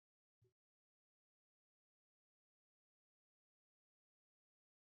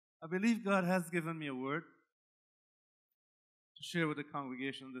I believe God has given me a word to share with the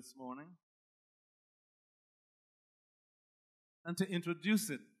congregation this morning. And to introduce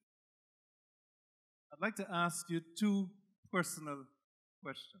it, I'd like to ask you two personal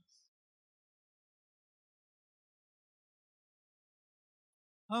questions.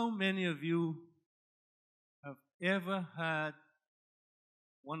 How many of you have ever had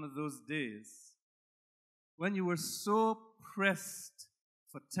one of those days when you were so pressed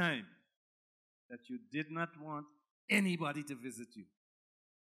for time that you did not want anybody to visit you?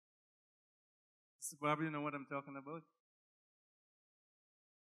 Mr. Barbara, you know what I'm talking about?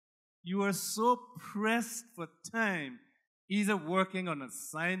 You are so pressed for time, either working on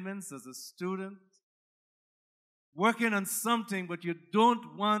assignments as a student, working on something, but you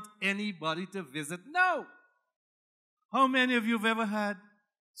don't want anybody to visit. No! How many of you have ever had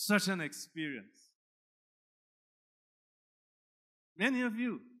such an experience? Many of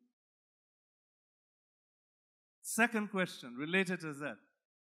you. Second question, related to that.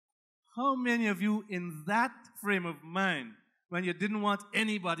 How many of you in that frame of mind, when you didn't want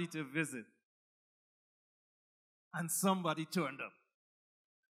anybody to visit, and somebody turned up?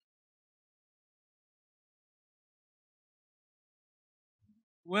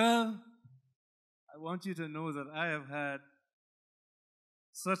 Well, I want you to know that I have had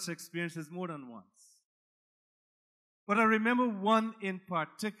such experiences more than once. But I remember one in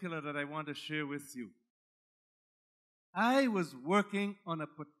particular that I want to share with you. I was working on a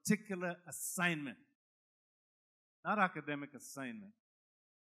particular assignment, not academic assignment.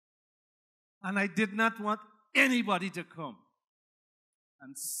 And I did not want anybody to come.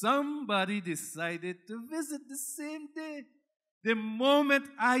 And somebody decided to visit the same day. The moment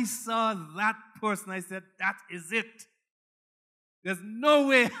I saw that person, I said, that is it. There's no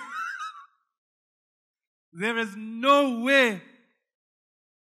way. There is no way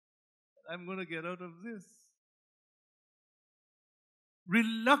I'm going to get out of this.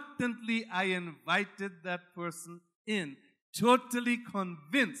 Reluctantly, I invited that person in, totally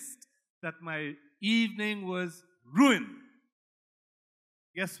convinced that my evening was ruined.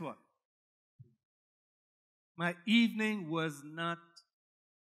 Guess what? My evening was not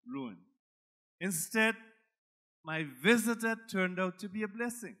ruined. Instead, my visitor turned out to be a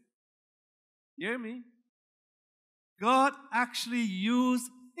blessing. Hear me? God actually used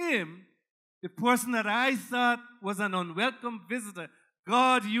him, the person that I thought was an unwelcome visitor.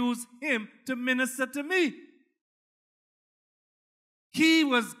 God used him to minister to me. He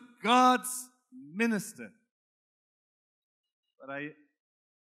was God's minister. But I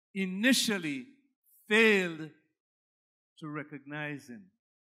initially failed to recognize him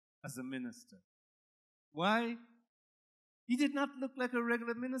as a minister. Why? He did not look like a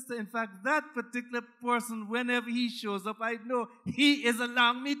regular minister. In fact, that particular person, whenever he shows up, I know he is a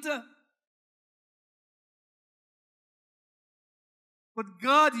long meter. But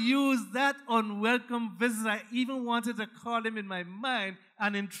God used that unwelcome visitor. I even wanted to call him in my mind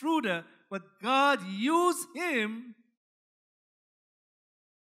an intruder, but God used him,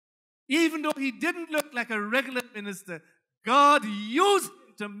 even though he didn't look like a regular minister. God used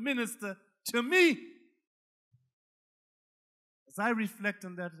him to minister to me. As I reflect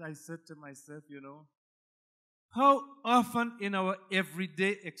on that, I said to myself, how often in our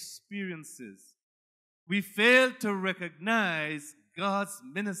everyday experiences we fail to recognize God's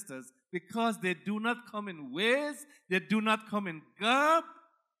ministers because they do not come in ways, they do not come in garb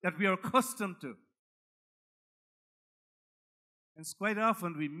that we are accustomed to. And quite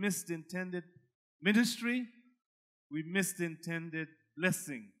often we miss the intended ministry, we miss the intended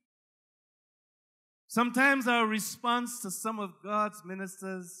blessing. Sometimes our response to some of God's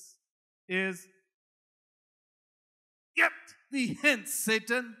ministers is, "Get thee hence,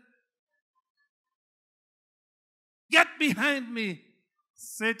 Satan. Get behind me,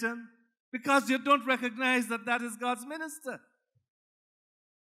 Satan," because you don't recognize that that is God's minister.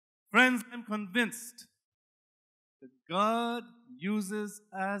 Friends, I'm convinced that God uses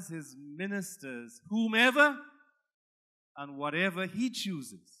as his ministers whomever and whatever he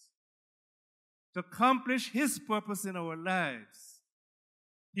chooses to accomplish his purpose in our lives.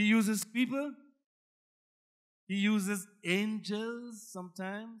 He uses people. He uses angels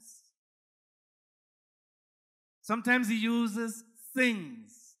sometimes. Sometimes he uses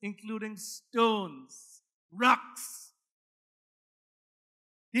things, including stones, rocks.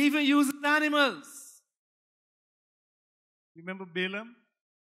 He even uses animals. Remember Balaam?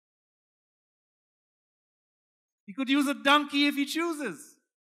 He could use a donkey if he chooses.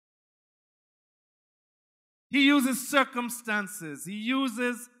 He uses circumstances. He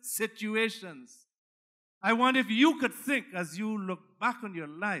uses situations. I wonder if you could think, as you look back on your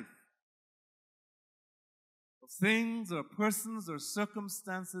life, of things or persons or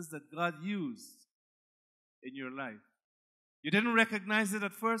circumstances that God used in your life. You didn't recognize it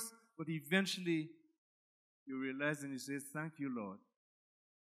at first, but eventually you realize and you say, thank you, Lord.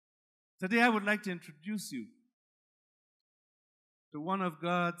 Today I would like to introduce you to one of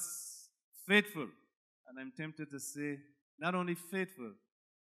God's faithful, and I'm tempted to say, not only faithful,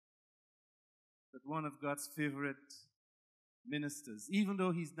 but one of God's favorite ministers. Even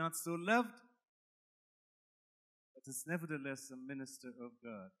though he's not so loved, but is nevertheless a minister of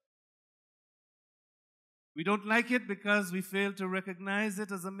God. We don't like it because we fail to recognize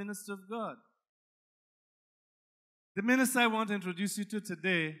it as a minister of God. The minister I want to introduce you to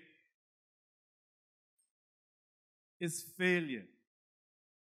today is failure.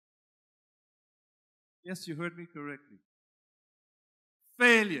 Yes, you heard me correctly.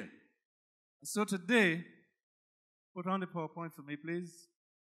 Failure. So today, put on the PowerPoint for me, please.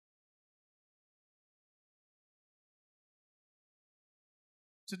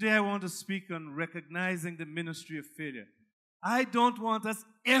 Today I want to speak on recognizing the ministry of failure. I don't want us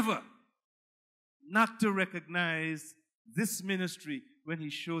ever not to recognize this ministry when he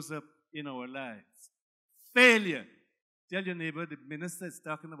shows up in our lives. Failure. Tell your neighbor, the minister is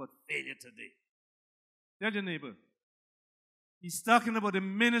talking about failure today. Tell your neighbor. He's talking about the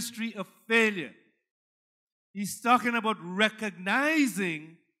ministry of failure. He's talking about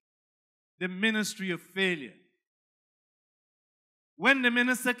recognizing the ministry of failure. When the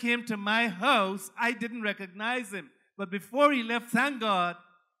minister came to my house, I didn't recognize him. But before he left, thank God,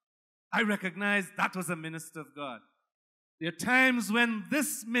 I recognized that was a minister of God. There are times when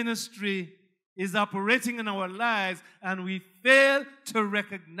this ministry is operating in our lives and we fail to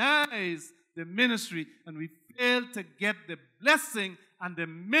recognize the ministry and we fail to get the blessing and the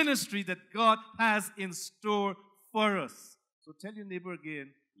ministry that God has in store for us. So tell your neighbor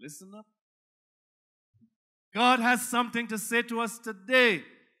again, listen up. God has something to say to us today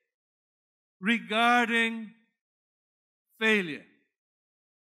regarding failure,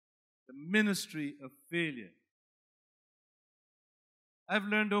 the ministry of failure. I've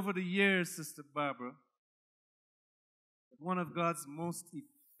learned over the years, Sister Barbara, that one of God's most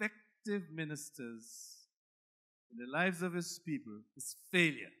effective ministers in the lives of his people is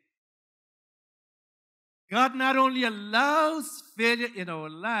failure. God not only allows failure in our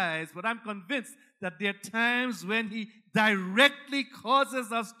lives, but I'm convinced that there are times when he directly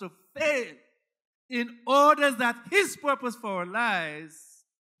causes us to fail in order that his purpose for our lives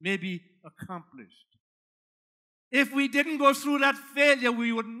may be accomplished. If we didn't go through that failure,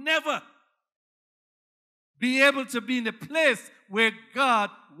 we would never be able to be in the place where God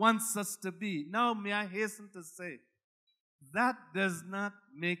wants us to be. Now, may I hasten to say, that does not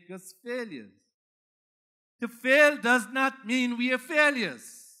make us failures. To fail does not mean we are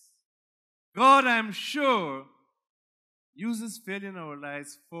failures. God, I'm sure, uses failure in our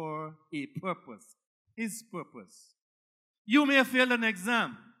lives for a purpose, his purpose. You may have failed an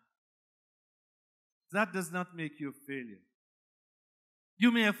exam. That does not make you a failure.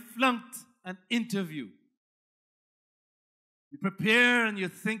 You may have flunked an interview. You prepare and you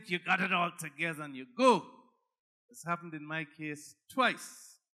think you got it all together and you go. This happened in my case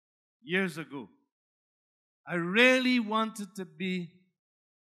twice, years ago. I really wanted to be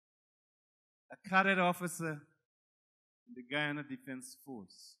a cadet officer in the Guyana Defense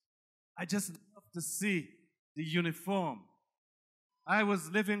Force. I just love to see the uniform. I was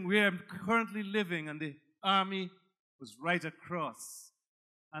living where I'm currently living, and the army was right across.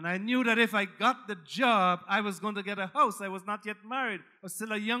 And I knew that if I got the job, I was going to get a house. I was not yet married. I was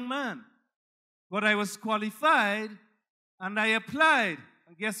still a young man. But I was qualified, and I applied.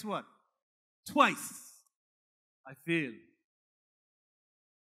 And guess what? Twice. I failed.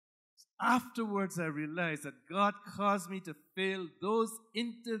 Afterwards, I realized that God caused me to fail those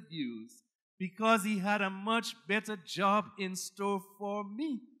interviews because he had a much better job in store for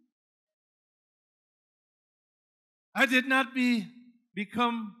me. I did not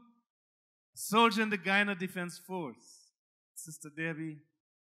become a soldier in the Guyana Defense Force. Sister Debbie,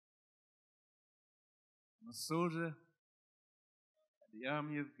 I'm a soldier in the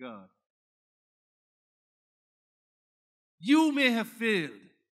army of God. You may have failed,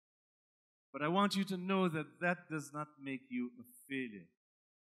 but I want you to know that that does not make you a failure.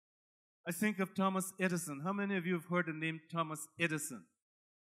 I think of Thomas Edison. How many of you have heard the name Thomas Edison?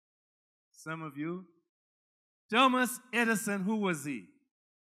 Some of you. Thomas Edison, who was he?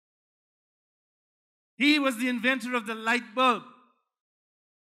 He was the inventor of the light bulb.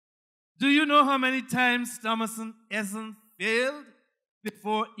 Do you know how many times Thomas Edison failed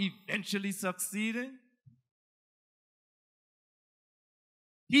before eventually succeeding?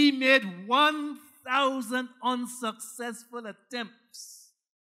 He made 1,000 unsuccessful attempts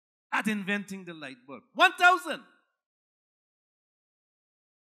at inventing the light bulb. 1,000!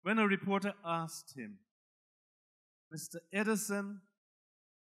 When a reporter asked him, Mr. Edison,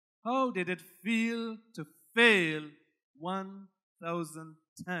 how did it feel to fail 1,000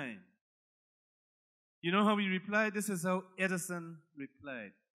 times? You know how he replied? This is how Edison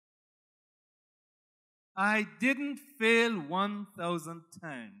replied. I didn't fail 1,000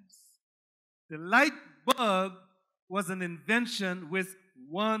 times. The light bulb was an invention with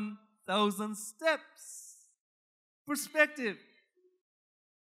 1,000 steps. Perspective.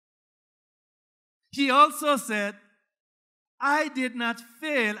 He also said, I did not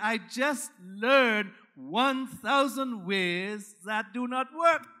fail. I just learned 1,000 ways that do not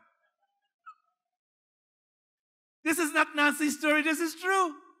work. This is not Nancy's story. This is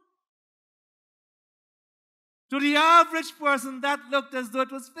true. To the average person, that looked as though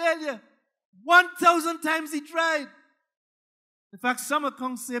it was failure. 1,000 times he tried. In fact, some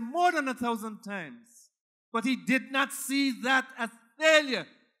accounts say more than 1,000 times. But he did not see that as failure.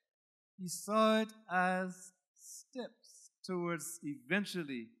 He saw it as steps towards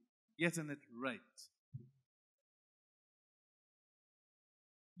eventually getting it right.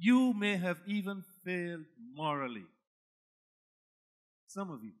 You may have even failed morally.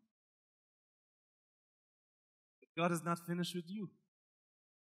 Some of you. But God is not finished with you.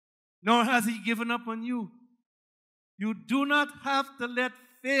 Nor has He given up on you. You do not have to let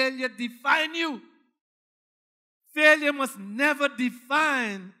failure define you. Failure must never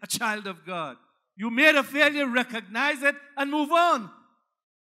define a child of God. You made a failure, recognize it, and move on.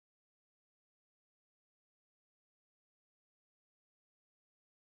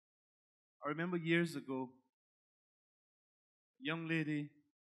 I remember years ago, a young lady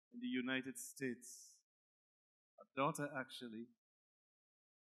in the United States, a daughter actually,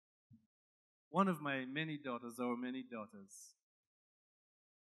 one of my many daughters, our many daughters,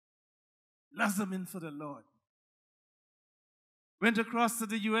 loves them in for the Lord. Went across to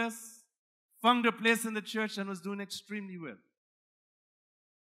the U.S., found a place in the church, and was doing extremely well.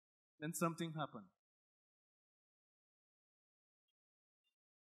 Then something happened.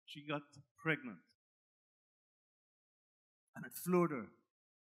 She got pregnant. And it floored her.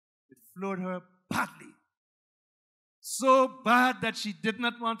 It floored her badly. So bad that she did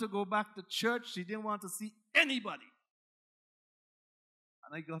not want to go back to church. She didn't want to see anybody.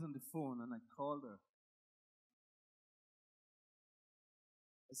 And I got on the phone and I called her.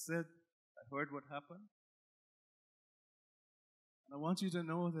 I said, I heard what happened. And I want you to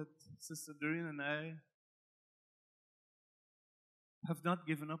know that Sister Doreen and I have not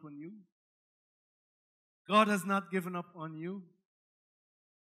given up on you. God has not given up on you.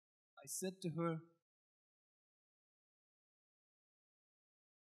 I said to her,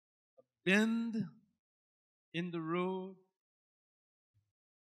 a bend in the road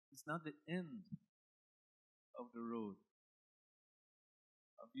is not the end of the road.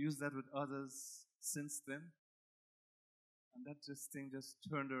 I've used that with others since then, and that thing just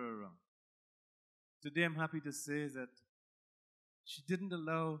turned her around. Today I'm happy to say that she didn't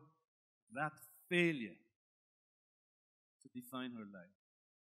allow that failure to define her life.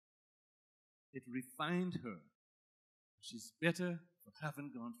 It refined her. She's better for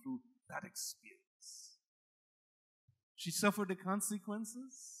having gone through that experience. She suffered the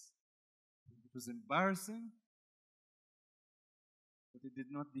consequences. It was embarrassing, but it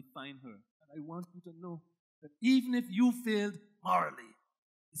did not define her. And I want you to know that even if you failed morally,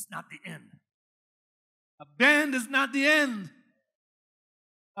 it's not the end. A bend is not the end.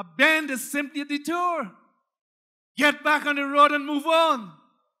 A bend is simply a detour. Get back on the road and move on.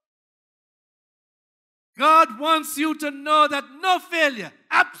 God wants you to know that no failure,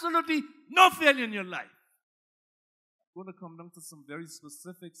 absolutely no failure in your life. I'm going to come down to some very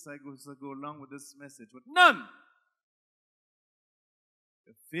specifics I go along with this message, but none.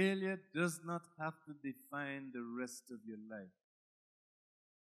 A failure does not have to define the rest of your life.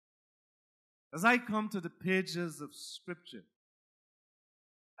 As I come to the pages of Scripture,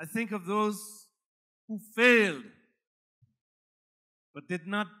 I think of those who failed but did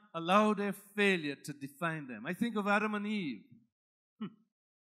not allow their failure to define them. I think of Adam and Eve.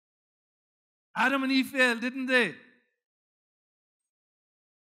 Adam and Eve failed, didn't they?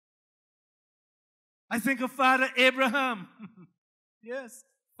 I think of Father Abraham. Yes,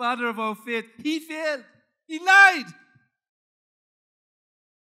 father of our faith. He failed. He lied.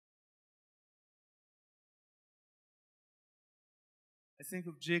 I think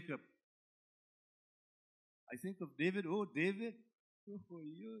of Jacob. I think of David. Oh, David. Oh,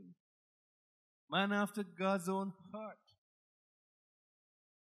 you. Man after God's own heart.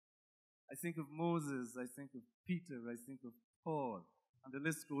 I think of Moses, I think of Peter, I think of Paul, and the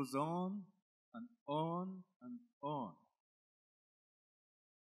list goes on and on and on.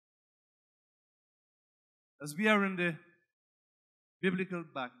 As we are in the biblical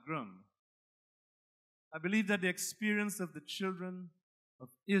background, I believe that the experience of the children of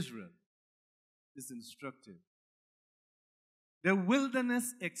Israel is instructive. The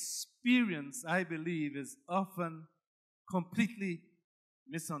wilderness experience, I believe, is often completely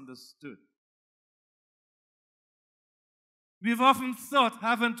misunderstood. We've often thought,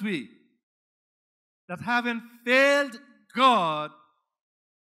 haven't we, that having failed God,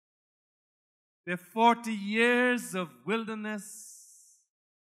 the 40 years of wilderness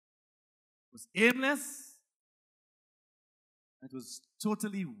was aimless. It was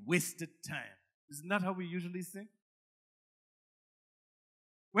totally wasted time. Isn't that how we usually think?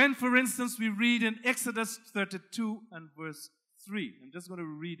 When, for instance, we read in Exodus 32 and verse 3, I'm just going to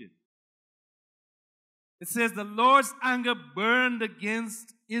read it. It says, the Lord's anger burned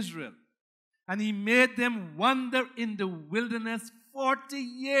against Israel, and he made them wander in the wilderness 40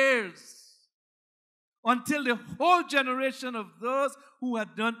 years, until the whole generation of those who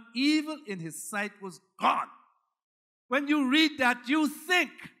had done evil in his sight was gone. When you read that, you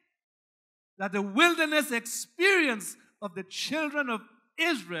think that the wilderness experience of the children of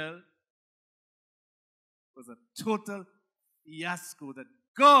Israel was a total fiasco, that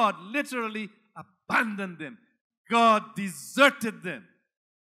God literally abandoned them. God deserted them.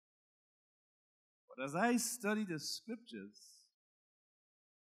 But as I study the scriptures,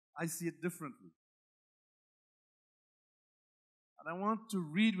 I see it differently. And I want to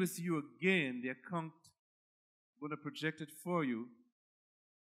read with you again the account. I'm going to project it for you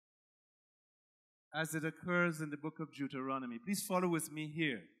as it occurs in the book of Deuteronomy. Please follow with me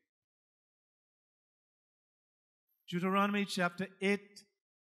here. Deuteronomy chapter 8.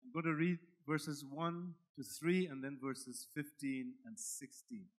 I'm going to read verses 1 to 3 and then verses 15 and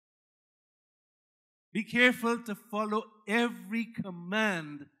 16. Be careful to follow every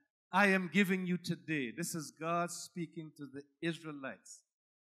command I am giving you today. This is God speaking to the Israelites.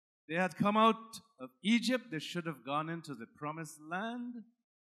 They had come out of Egypt. They should have gone into the promised land.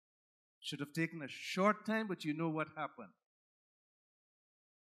 Should have taken a short time, but you know what happened.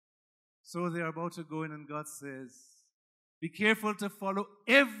 So they're about to go in, and God says, be careful to follow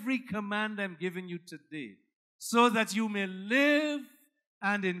every command I'm giving you today, so that you may live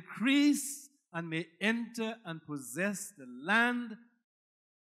and increase and may enter and possess the land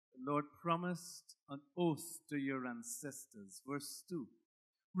the Lord promised on oath to your ancestors. Verse 2.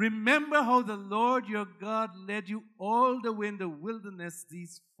 Remember how the Lord your God led you all the way in the wilderness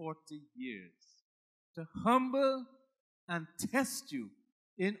these 40 years, to humble and test you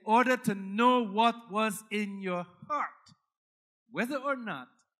in order to know what was in your heart, whether or not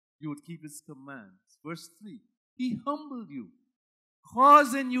you would keep his commands. Verse 3. He humbled you,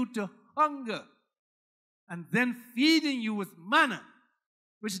 causing you to hunger, and then feeding you with manna,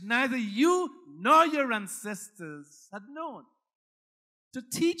 which neither you nor your ancestors had known, to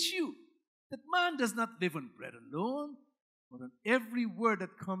teach you that man does not live on bread alone, but on every word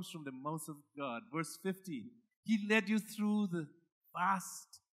that comes from the mouth of God. Verse 15, he led you through the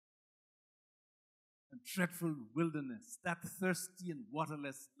vast and dreadful wilderness, that thirsty and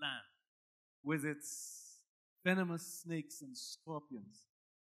waterless land, with its venomous snakes and scorpions.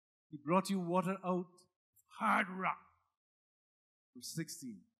 He brought you water out of hard rock. Verse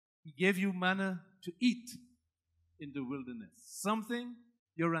 16, he gave you manna to eat in the wilderness, something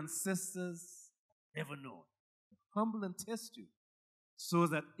your ancestors never known. Humble and test you, so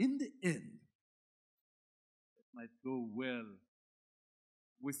that in the end, it might go well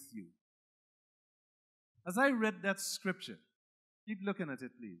with you. As I read that scripture, keep looking at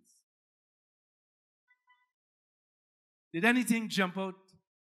it, please. Did anything jump out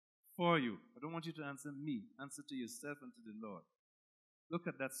for you? I don't want you to answer me. Answer to yourself and to the Lord. Look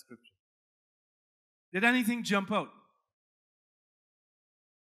at that scripture. Did anything jump out?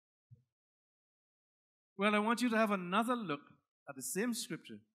 Well, I want you to have another look at the same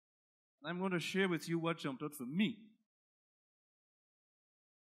scripture. And I'm going to share with you what jumped out for me.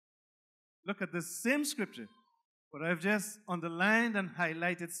 Look at the same scripture, but I've just underlined and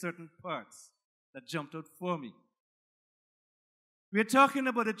highlighted certain parts that jumped out for me. We're talking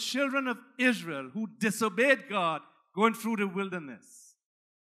about the children of Israel who disobeyed God going through the wilderness.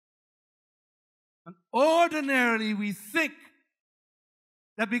 And ordinarily we think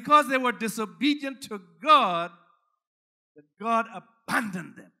that because they were disobedient to God, that God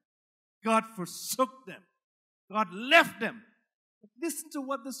abandoned them. God forsook them. God left them. But listen to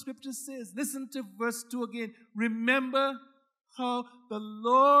what the scripture says. Listen to verse 2 again. Remember how the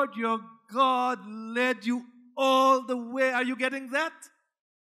Lord your God led you all the way. Are you getting that?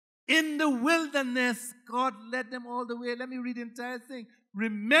 In the wilderness, God led them all the way. Let me read the entire thing.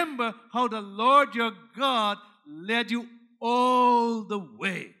 Remember how the Lord your God led you all the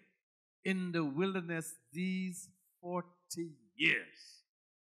way in the wilderness these 40 years.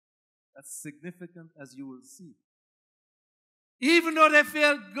 That's significant, as you will see. Even though they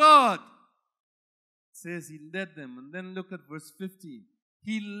failed God, it says he led them. And then look at verse 15.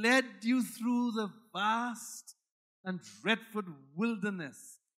 He led you through the vast and dreadful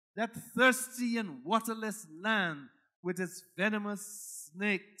wilderness, that thirsty and waterless land with its venomous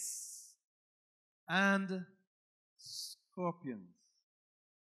snakes and scorpions.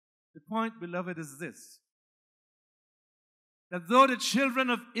 The point, beloved, is this: that though the children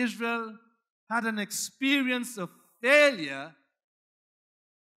of Israel had an experience of failure,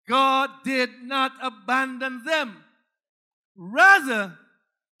 God did not abandon them. Rather,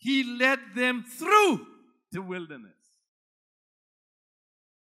 he led them through the wilderness.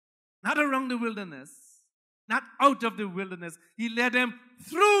 Not around the wilderness, not out of the wilderness. He led them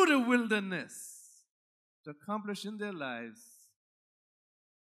through the wilderness to accomplish in their lives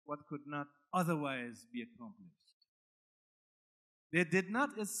what could not otherwise be accomplished. They did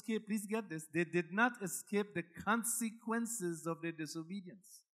not escape, please get this, they did not escape the consequences of their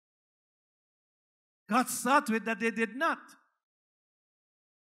disobedience. God saw to it that they did not.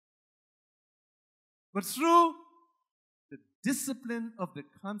 But through the discipline of the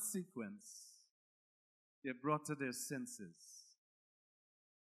consequence, they brought to their senses.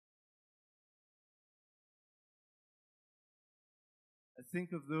 I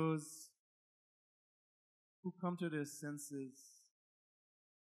think of those who come to their senses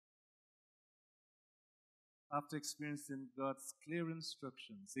after experiencing God's clear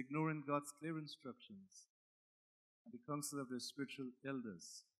instructions, ignoring God's clear instructions, and the counsel of their spiritual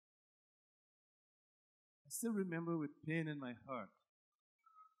elders. I still remember with pain in my heart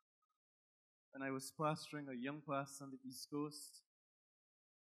when I was pastoring a young pastor on the East Coast.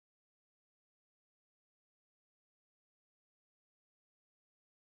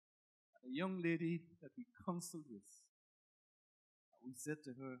 A young lady that we counseled with, we said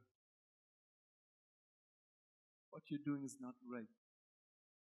to her, what you're doing is not right.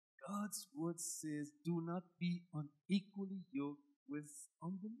 God's word says, do not be unequally yoked with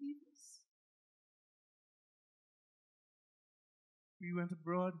unbelievers. We went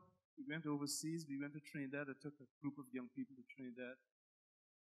abroad, we went overseas, we went to Trinidad. I took a group of young people to Trinidad.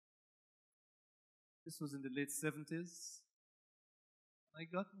 This was in the late 70s. I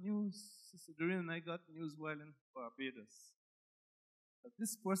got news, Sister Doreen and I got news while in Barbados, that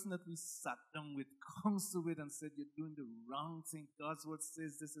this person that we sat down with, counseled with, and said, you're doing the wrong thing. God's word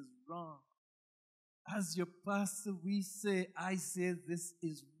says this is wrong. As your pastor, I say this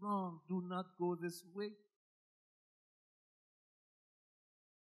is wrong. Do not go this way.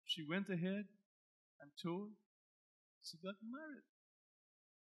 She went ahead and told, she got married.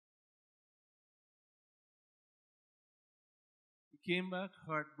 We came back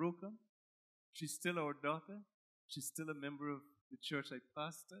heartbroken. She's still our daughter. She's still a member of the church I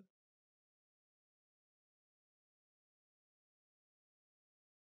pastored.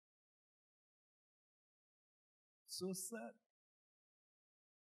 So sad.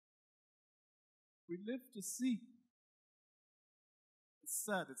 We live to see. It's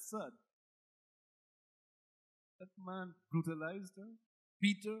sad, it's sad. That man brutalized her,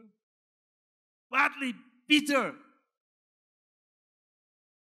 beat her, badly beat her.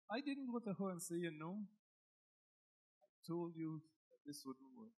 I didn't go to her and say, I told you that this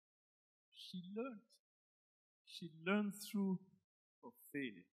wouldn't work. She learned. She learned through her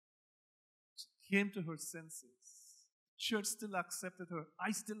failure. She came to her senses. Church still accepted her.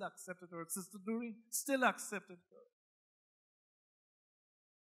 I still accepted her. Sister Doreen still accepted her.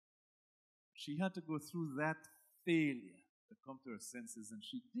 She had to go through that failure to come to her senses, and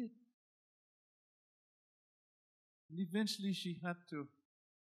she did. And eventually she had to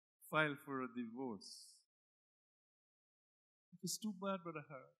file for a divorce. It was too bad, Brother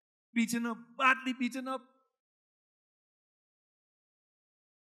Harold. Beaten up, badly beaten up.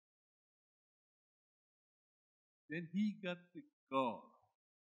 Then he got the gall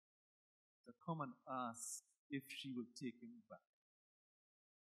to come and ask if she would take him back.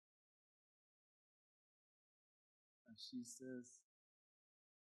 And she says,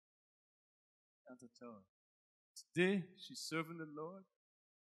 not at all. Today, she's serving the Lord.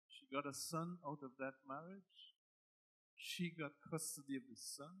 She got a son out of that marriage. She got custody of the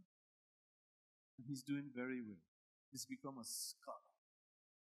son. And he's doing very well. He's become a scholar.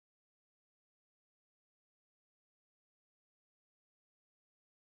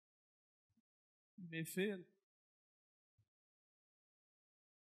 may fail.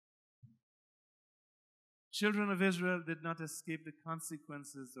 Children of Israel did not escape the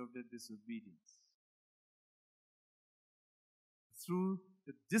consequences of their disobedience. Through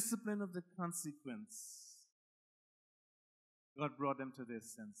the discipline of the consequence, God brought them to their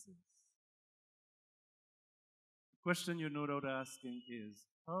senses. The question you're no doubt asking is,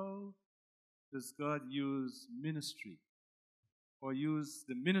 how does God use ministry or use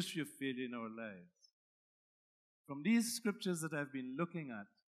the ministry of failure in our lives? From these scriptures that I've been looking at,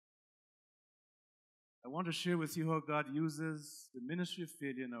 I want to share with you how God uses the ministry of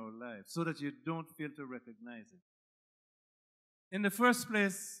failure in our lives so that you don't fail to recognize it. In the first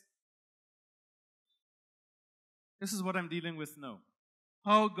place, this is what I'm dealing with now.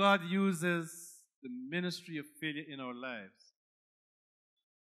 How God uses the ministry of failure in our lives.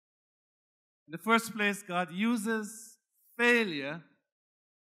 In the first place, God uses failure,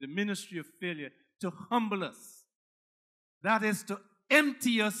 the ministry of failure, to humble us. That is, to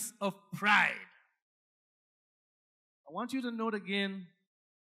empty us of pride. I want you to note again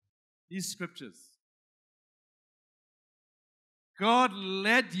these scriptures. God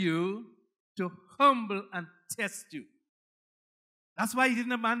led you to humble and test you. That's why He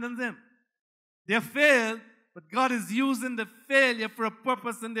didn't abandon them. They failed, but God is using the failure for a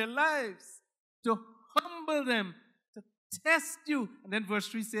purpose in their lives, to humble them, to test you. And then verse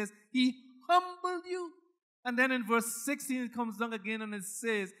 3 says, He humbled you. And then in verse 16 it comes down again and it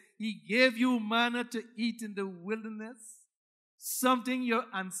says, He gave you manna to eat in the wilderness, something your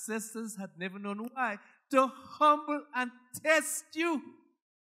ancestors had never known. Why? To humble and test you.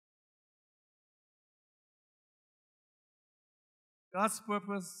 God's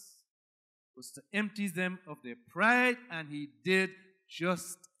purpose was to empty them of their pride, and He did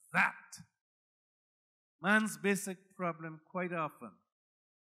just that. Man's basic problem, quite often,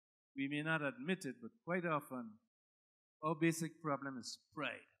 we may not admit it, but quite often, our basic problem is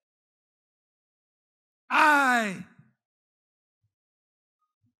pride. I.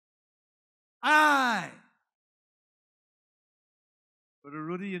 Brother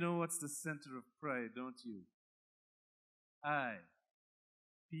Rudy, you know what's the center of pride, don't you? I.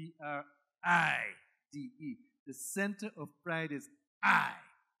 P-R-I-D-E. The center of pride is I.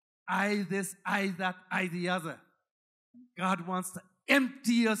 I this, I that, I the other. God wants to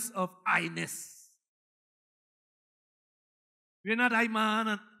empty us of I-ness. We're not I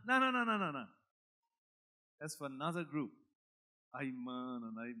man. No. That's for another group. I man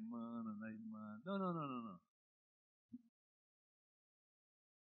and I man and I man. No.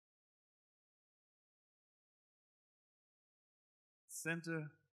 Center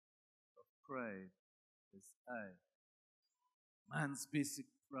of pride is I. Man's basic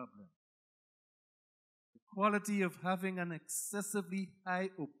problem. The quality of having an excessively high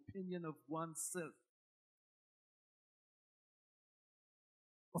opinion of oneself,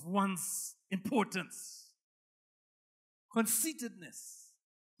 of one's importance, conceitedness,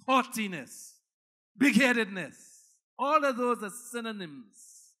 haughtiness, big-headedness. All of those are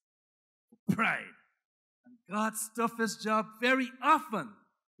synonyms for pride. And God's toughest job very often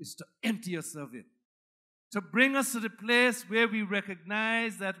is to empty us of it, to bring us to the place where we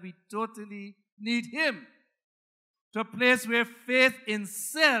recognize that we totally need Him, to a place where faith in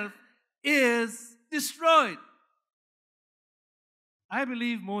self is destroyed. I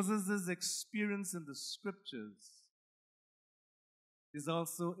believe Moses' experience in the scriptures is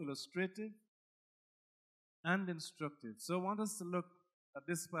also illustrative and instructive. So I want us to look at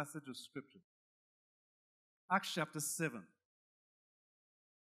this passage of scripture. Acts chapter 7.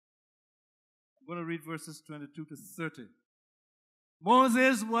 I'm going to read verses 22 to 30.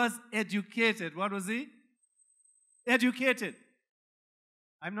 Moses was educated. What was he? Educated.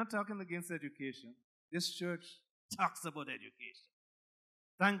 I'm not talking against education. This church talks about education.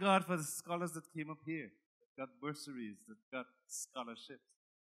 Thank God for the scholars that came up here, that got bursaries, that got scholarships.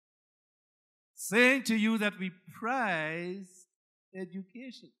 Saying to you that we prize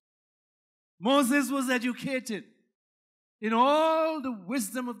education. Moses was educated in all the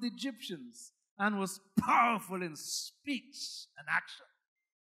wisdom of the Egyptians and was powerful in speech and action.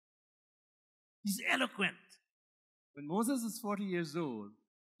 He's eloquent. When Moses was 40 years old,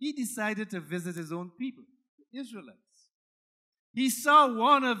 he decided to visit his own people, the Israelites. He saw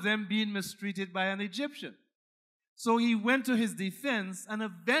one of them being mistreated by an Egyptian. So he went to his defense and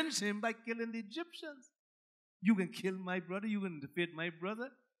avenged him by killing the Egyptians. You can kill my brother, you can defeat my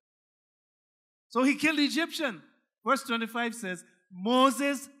brother. So he killed the Egyptian. Verse 25 says,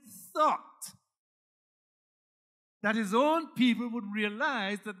 Moses thought that his own people would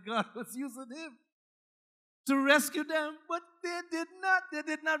realize that God was using him to rescue them, but they did not. They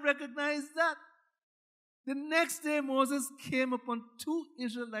did not recognize that. The next day, Moses came upon two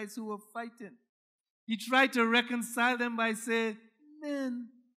Israelites who were fighting. He tried to reconcile them by saying,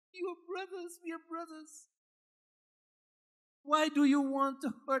 "Men, you are brothers, we are brothers. Why do you want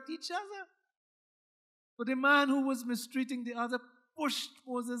to hurt each other?" But the man who was mistreating the other pushed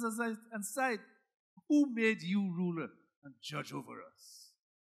Moses aside and said, "Who made you ruler and judge over us?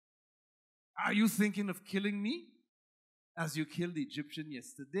 Are you thinking of killing me as you killed the Egyptian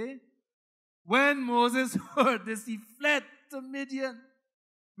yesterday?" When Moses heard this, he fled to Midian,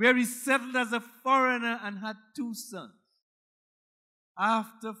 where he settled as a foreigner and had two sons.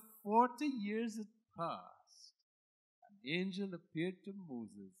 After 40 years had passed, an angel appeared to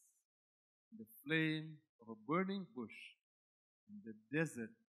Moses in the flame of a burning bush in the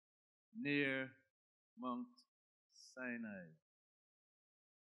desert near Mount Sinai.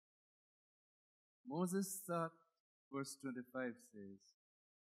 Moses thought, verse 25 says,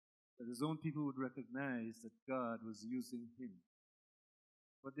 that his own people would recognize that God was using him.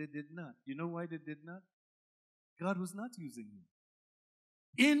 But they did not. You know why they did not? God was not using him.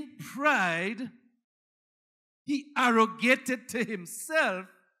 In pride, he arrogated to himself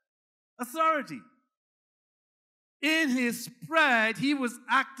authority. In his pride, he was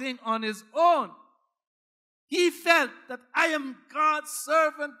acting on his own. He felt that I am God's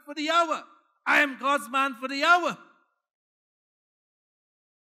servant for the hour. I am God's man for the hour.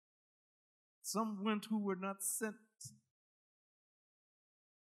 Some went who were not sent.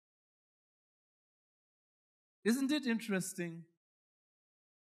 Isn't it interesting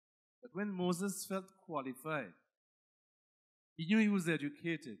that when Moses felt qualified, he knew he was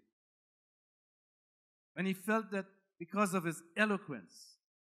educated, and he felt that because of his eloquence,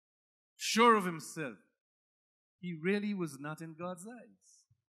 sure of himself, he really was not in God's eyes.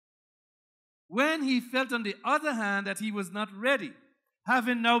 When he felt, on the other hand, that he was not ready,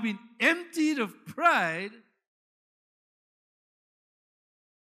 having now been emptied of pride,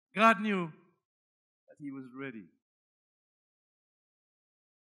 God knew that he was ready.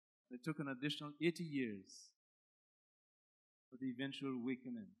 It took an additional 80 years for the eventual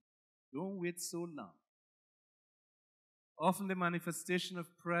awakening. Don't wait so long. Often the manifestation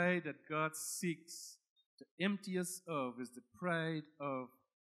of pride that God seeks to empty us of is the pride of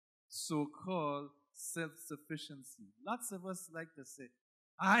so-called self-sufficiency. Lots of us like to say,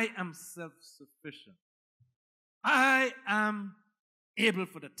 I am self-sufficient. I am able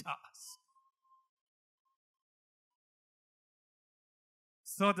for the task.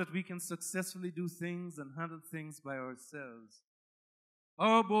 So that we can successfully do things and handle things by ourselves.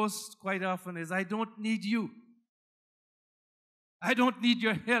 Our boast quite often is, I don't need you. I don't need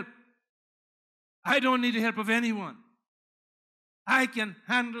your help. I don't need the help of anyone. I can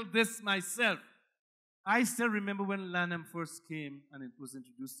handle this myself. I still remember when Lanham first came and it was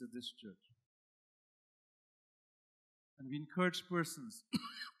introduced to this church. And we encourage persons.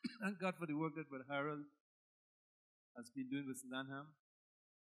 Thank God for the work that Brother Harold has been doing with Lanham.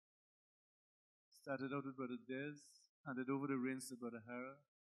 Started out with Brother Des, handed over the reins to Brother Harold.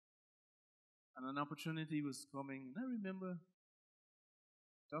 And an opportunity was coming. And I remember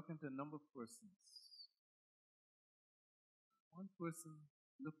talking to a number of persons. One person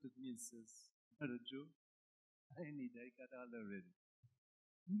looked at me and says, Brother Joe, I got all already.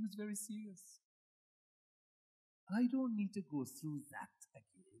 He was very serious. I don't need to go through that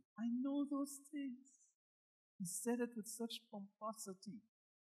again. I know those things. He said it with such pomposity.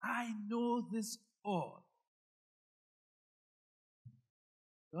 I know this all.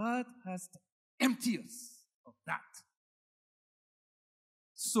 God has to empty us of that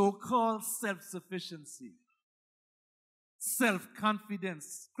so-called self-sufficiency,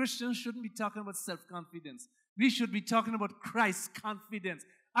 self-confidence. Christians shouldn't be talking about self-confidence. We should be talking about Christ's confidence.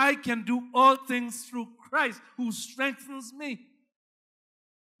 I can do all things through Christ who strengthens me.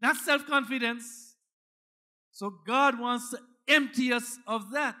 That's self-confidence. So God wants to empty us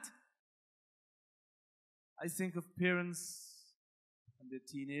of that. I think of parents and their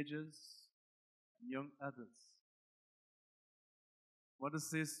teenagers and young adults. Mother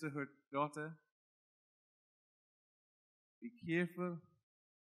says to her daughter, be careful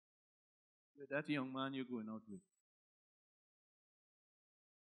with that young man you're going out with.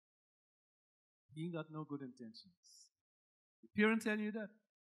 He ain't got no good intentions. The parent tell you that?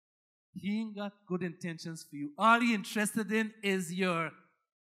 He ain't got good intentions for you. All he interested in is your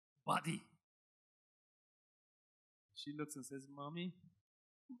body. She looks and says, Mommy,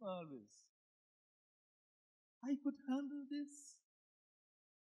 always. I could handle this.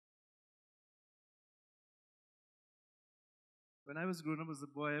 When I was growing up as a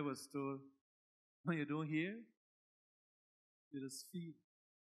boy, I was told, when you don't hear, you just feel.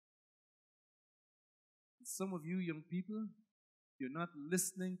 some of you young people, you're not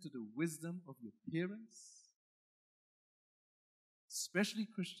listening to the wisdom of your parents, especially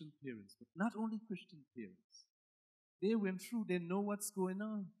Christian parents, but not only Christian parents. They went through, they know what's going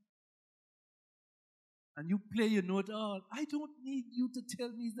on. And you play, you know it all. I don't need you to tell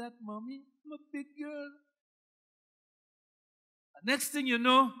me that, Mommy. I'm a big girl. And next thing you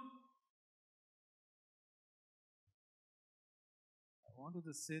know, I wanted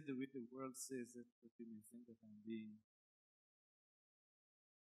to say the way the world says it, but you may think that I'm being.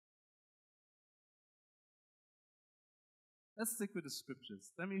 Let's stick with the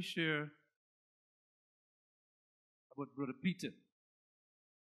scriptures. Let me share about Brother Peter.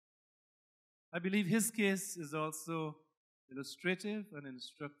 I believe his case is also illustrative and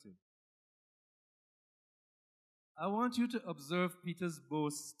instructive. I want you to observe Peter's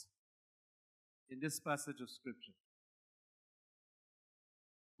boast in this passage of Scripture.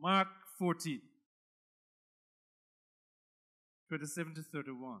 Mark 14, 27 to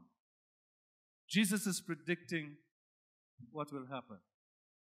 31. Jesus is predicting what will happen.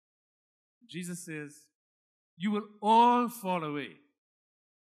 Jesus says, "You will all fall away.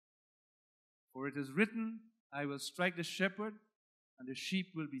 For it is written, I will strike the shepherd, and the sheep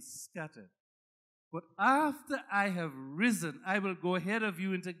will be scattered. But after I have risen, I will go ahead of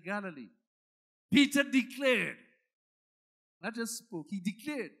you into Galilee." Peter declared, not just spoke, he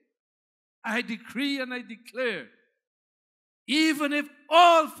declared, "I decree and I declare, even if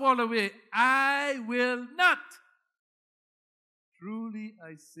all fall away, I will not. Truly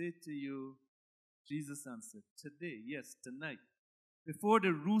I say to you," Jesus answered, "today, yes, tonight, before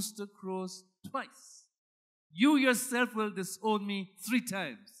the rooster crows twice, you yourself will disown me 3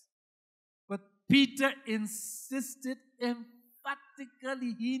 times. But Peter insisted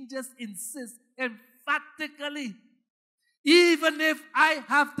emphatically. He just insists emphatically. "Even if I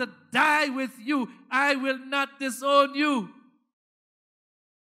have to die with you, I will not disown you."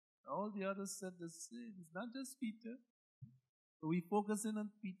 All the others said the same. It's not just Peter. But we focus in on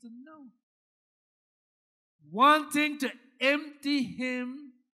Peter now. Wanting to empty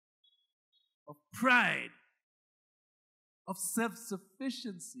him of pride, of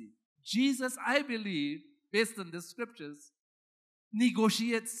self-sufficiency. Jesus, I believe, based on the scriptures,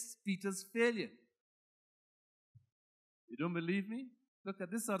 negotiates Peter's failure. You don't believe me? Look at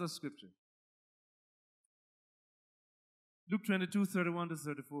this other scripture. Luke 22, 31 to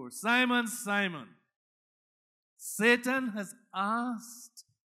 34. "Simon, Simon, Satan has asked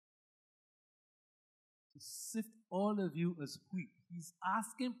to sift all of you as wheat." He's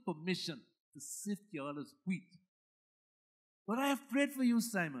asking permission to sift you all as wheat. "But I have prayed for you,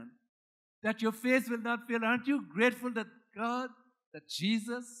 Simon, that your faith will not fail." Aren't you grateful that God, that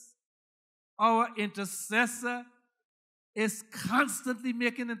Jesus, our intercessor, is constantly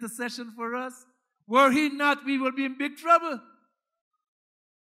making intercession for us? Were he not, we will be in big trouble.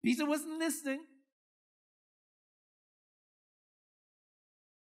 Peter wasn't listening.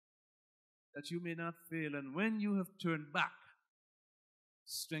 "That you may not fail, and when you have turned back,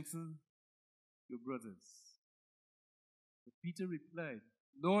 strengthen your brothers." But Peter replied,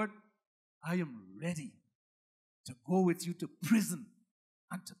 "Lord, I am ready to go with you to prison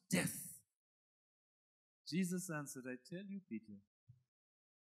and to death." Jesus answered, "I tell you, Peter,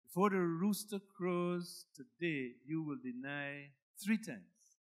 before the rooster crows today, you will deny 3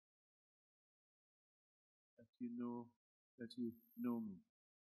 times that you know me."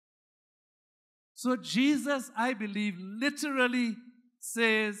 So Jesus, I believe, literally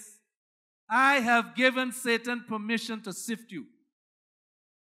says, "I have given Satan permission to sift you."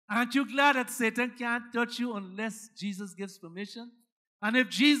 Aren't you glad that Satan can't touch you unless Jesus gives permission? And if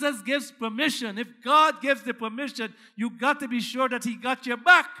Jesus gives permission, if God gives the permission, you got to be sure that he got your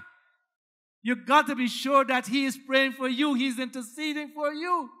back. You got to be sure that he is praying for you. He's interceding for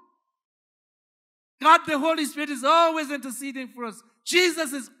you. God, the Holy Spirit, is always interceding for us.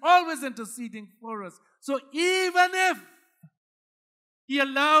 Jesus is always interceding for us. So even if he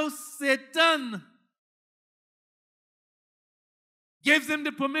allows Satan, gives him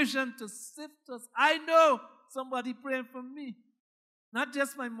the permission to sift us, I know somebody praying for me. Not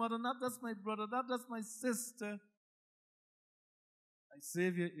just my mother, not just my brother, not just my sister. My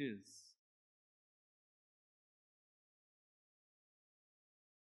Savior is.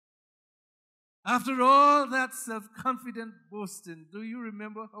 After all that self-confident boasting, do you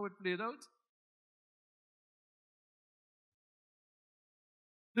remember how it played out?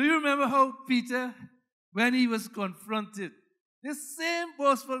 Do you remember how Peter, when he was confronted, this same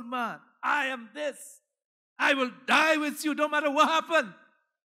boastful man, "I am this. I will die with you no matter what happened.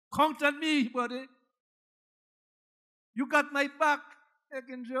 Count on me, buddy. You got my back." I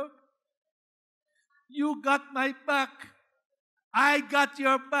can joke. You got my back. I got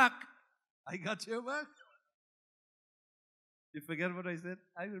your back. I got your back. You forget what I said?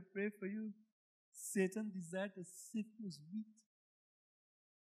 I will pray for you. Satan desired to sift you as wheat.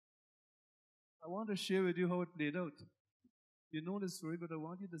 I want to share with you how it played out. You know the story, but I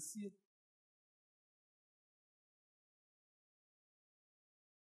want you to see it.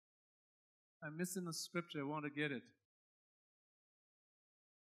 I'm missing a scripture. I want to get it.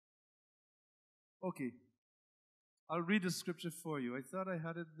 Okay. I'll read the scripture for you. I thought I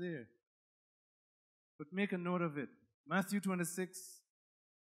had it there. But make a note of it. Matthew 26,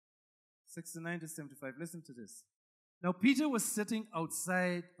 69 to 75. Listen to this. Now Peter was sitting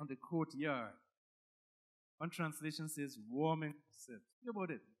outside on the courtyard. One translation says, warming himself. Think about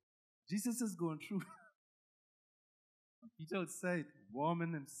it. Jesus is going through. Peter outside,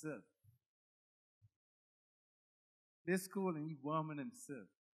 warming himself. It's cold and he's warming himself.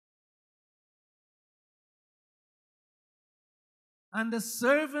 And the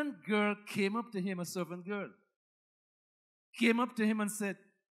servant girl came up to him, a servant girl, came up to him and said,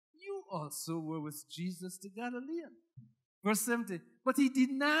 you also were with Jesus the Galilean. Verse 70, but he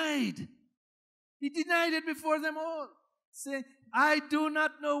denied. He denied it before them all, saying, I do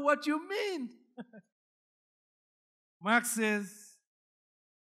not know what you mean. Mark says,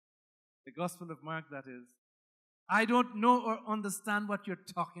 the Gospel of Mark that is, I don't know or understand what you're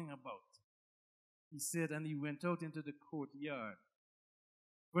talking about. He said, and he went out into the courtyard.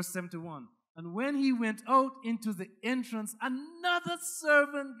 Verse 71, and when he went out into the entrance, another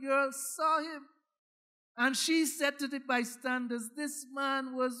servant girl saw him. And she said to the bystanders, this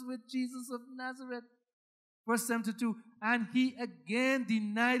man was with Jesus of Nazareth. Verse 72, and he again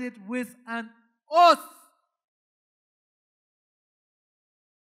denied it with an oath.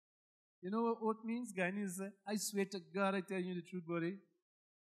 You know what oath means? Guyanese say, I swear to God, I tell you the truth, buddy.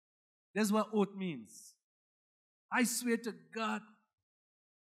 That's what oath means. I swear to God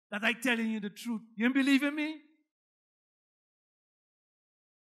that I'm telling you the truth. You don't believe in me?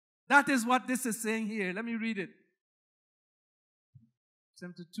 That is what this is saying here. Let me read it.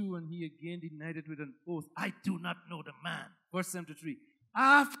 72, and he again denied it with an oath. I do not know the man. Verse 73.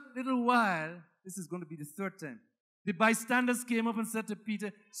 After a little while, this is going to be the third time, the bystanders came up and said to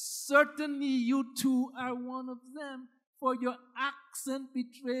Peter, certainly you too are one of them, for your accent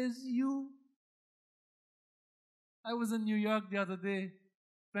betrays you. I was in New York the other day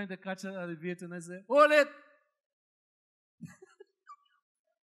trying to catch an elevator, and I said, hold it.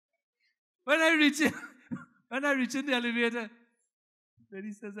 When I reach in the elevator, then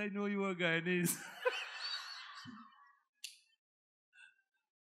he says, I know you are Guyanese.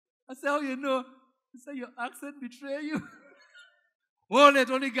 I said, how you know? He said, your accent betray you. Hold it.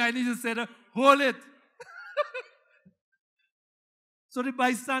 Only Guyanese said, hold it. So the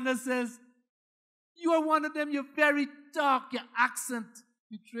bystander says, you are one of them. You're very dark. Your accent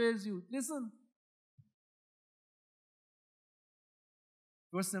betrays you. Listen.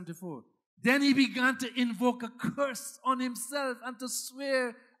 Verse 74. Then he began to invoke a curse on himself and to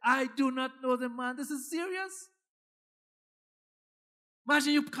swear, I do not know the man. This is serious.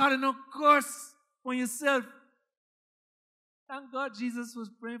 Imagine you calling a curse on yourself. Thank God Jesus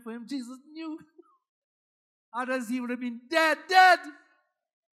was praying for him. Jesus knew. Otherwise he would have been dead.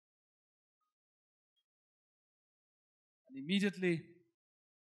 And immediately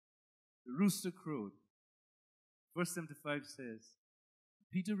the rooster crowed. Verse 75 says,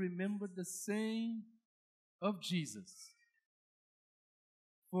 Peter remembered the saying of Jesus.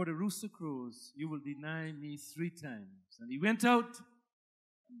 For the rooster crows, you will deny me 3 times. And he went out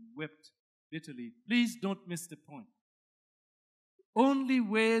and wept bitterly. Please don't miss the point. The only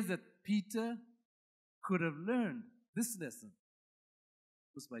way that Peter could have learned this lesson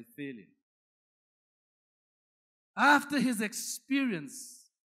was by failure. After his experience,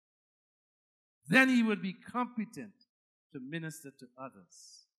 then he would be competent to minister to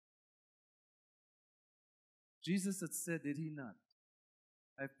others. Jesus had said, did he not?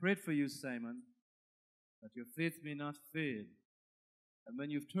 I prayed for you, Simon, that your faith may not fail. And when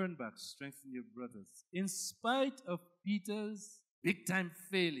you've turned back, strengthen your brothers. In spite of Peter's big-time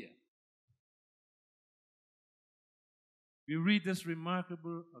failure, we read this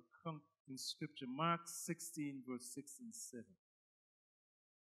remarkable account in Scripture, Mark 16, verse 6 and 7.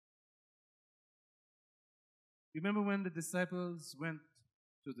 Remember when the disciples went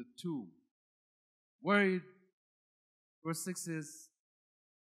to the tomb, worried? Verse 6 says,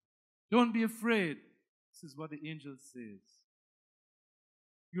 don't be afraid. This is what the angel says.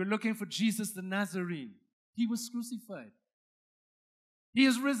 You're looking for Jesus the Nazarene. He was crucified. He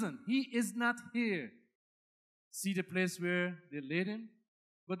is risen. He is not here. See the place where they laid him?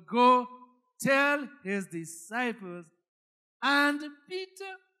 But go tell his disciples and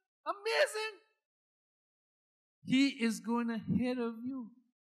Peter, amazing, he is going ahead of you.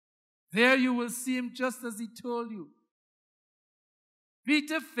 There you will see him just as he told you.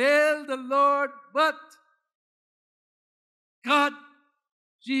 Peter failed the Lord, but God,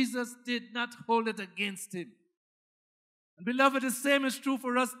 Jesus, did not hold it against him. And beloved, the same is true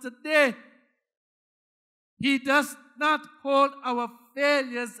for us today. He does not hold our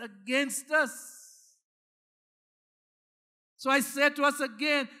failures against us. So I say to us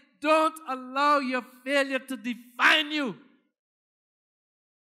again, don't allow your failure to define you.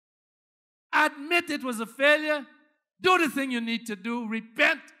 Admit it was a failure. Do the thing you need to do.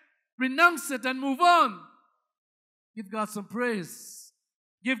 Repent, renounce it, and move on. Give God some praise.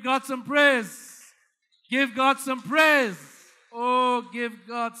 Give God some praise. Give God some praise. Oh, give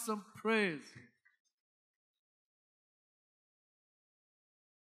God some praise.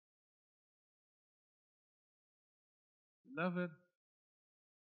 Beloved,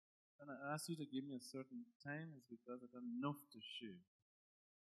 when I ask you to give me a certain time, it's because I've got enough to share.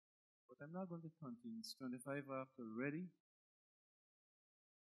 But I'm not going to continue. It's 25 after already.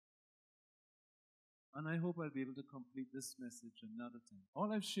 And I hope I'll be able to complete this message another time.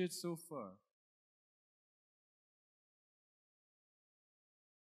 All I've shared so far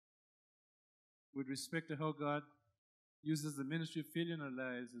with respect to how God uses the ministry of failure in our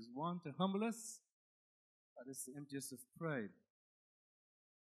lives is one, to humble us, that is to empty us of pride.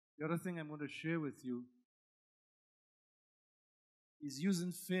 The other thing I'm going to share with you is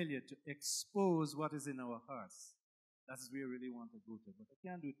using failure to expose what is in our hearts. That's where I really want to go to, but I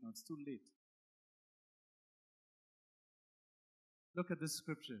can't do it now. It's too late. Look at this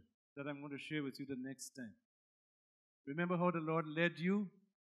scripture that I'm going to share with you the next time. Remember how the Lord led you?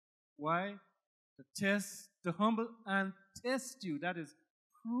 Why? To test, to humble and test you. That is,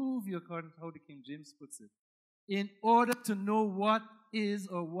 prove you, according to how the King James puts it, in order to know what is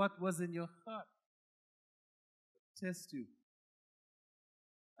or what was in your heart. Test you.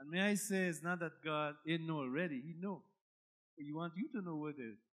 And may I say, it's not that God didn't know already. He knows. But He wants you to know what it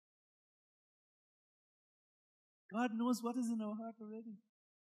is. God knows what is in our heart already.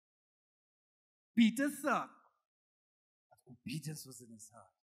 Peter thought that obedience was in his heart.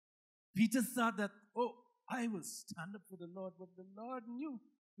 Peter thought that, oh, I will stand up for the Lord. But the Lord knew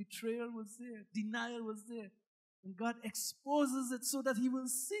betrayal was there, denial was there. And God exposes it so that he will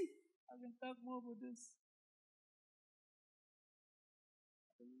see. I can talk more about this.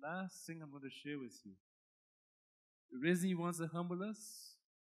 The last thing I'm going to share with you. The reason he wants to humble us,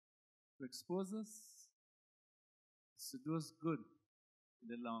 to expose us, is to do us good in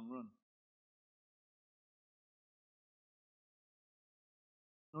the long run.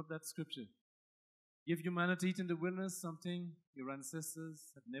 Note that scripture. Give humanity in the wilderness something your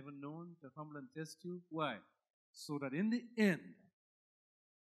ancestors had never known, to humble and test you. Why? So that in the end,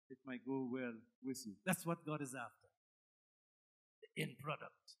 it might go well with you. That's what God is after. The end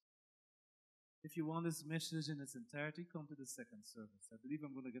product. If you want this message in its entirety, come to the second service. I believe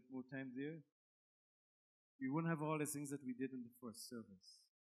I'm going to get more time there. We won't have all the things that we did in the first service.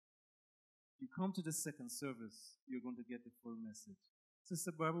 You come to the second service, you're going to get the full message.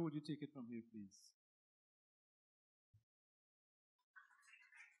 Sister Barbara, would you take it from here, please?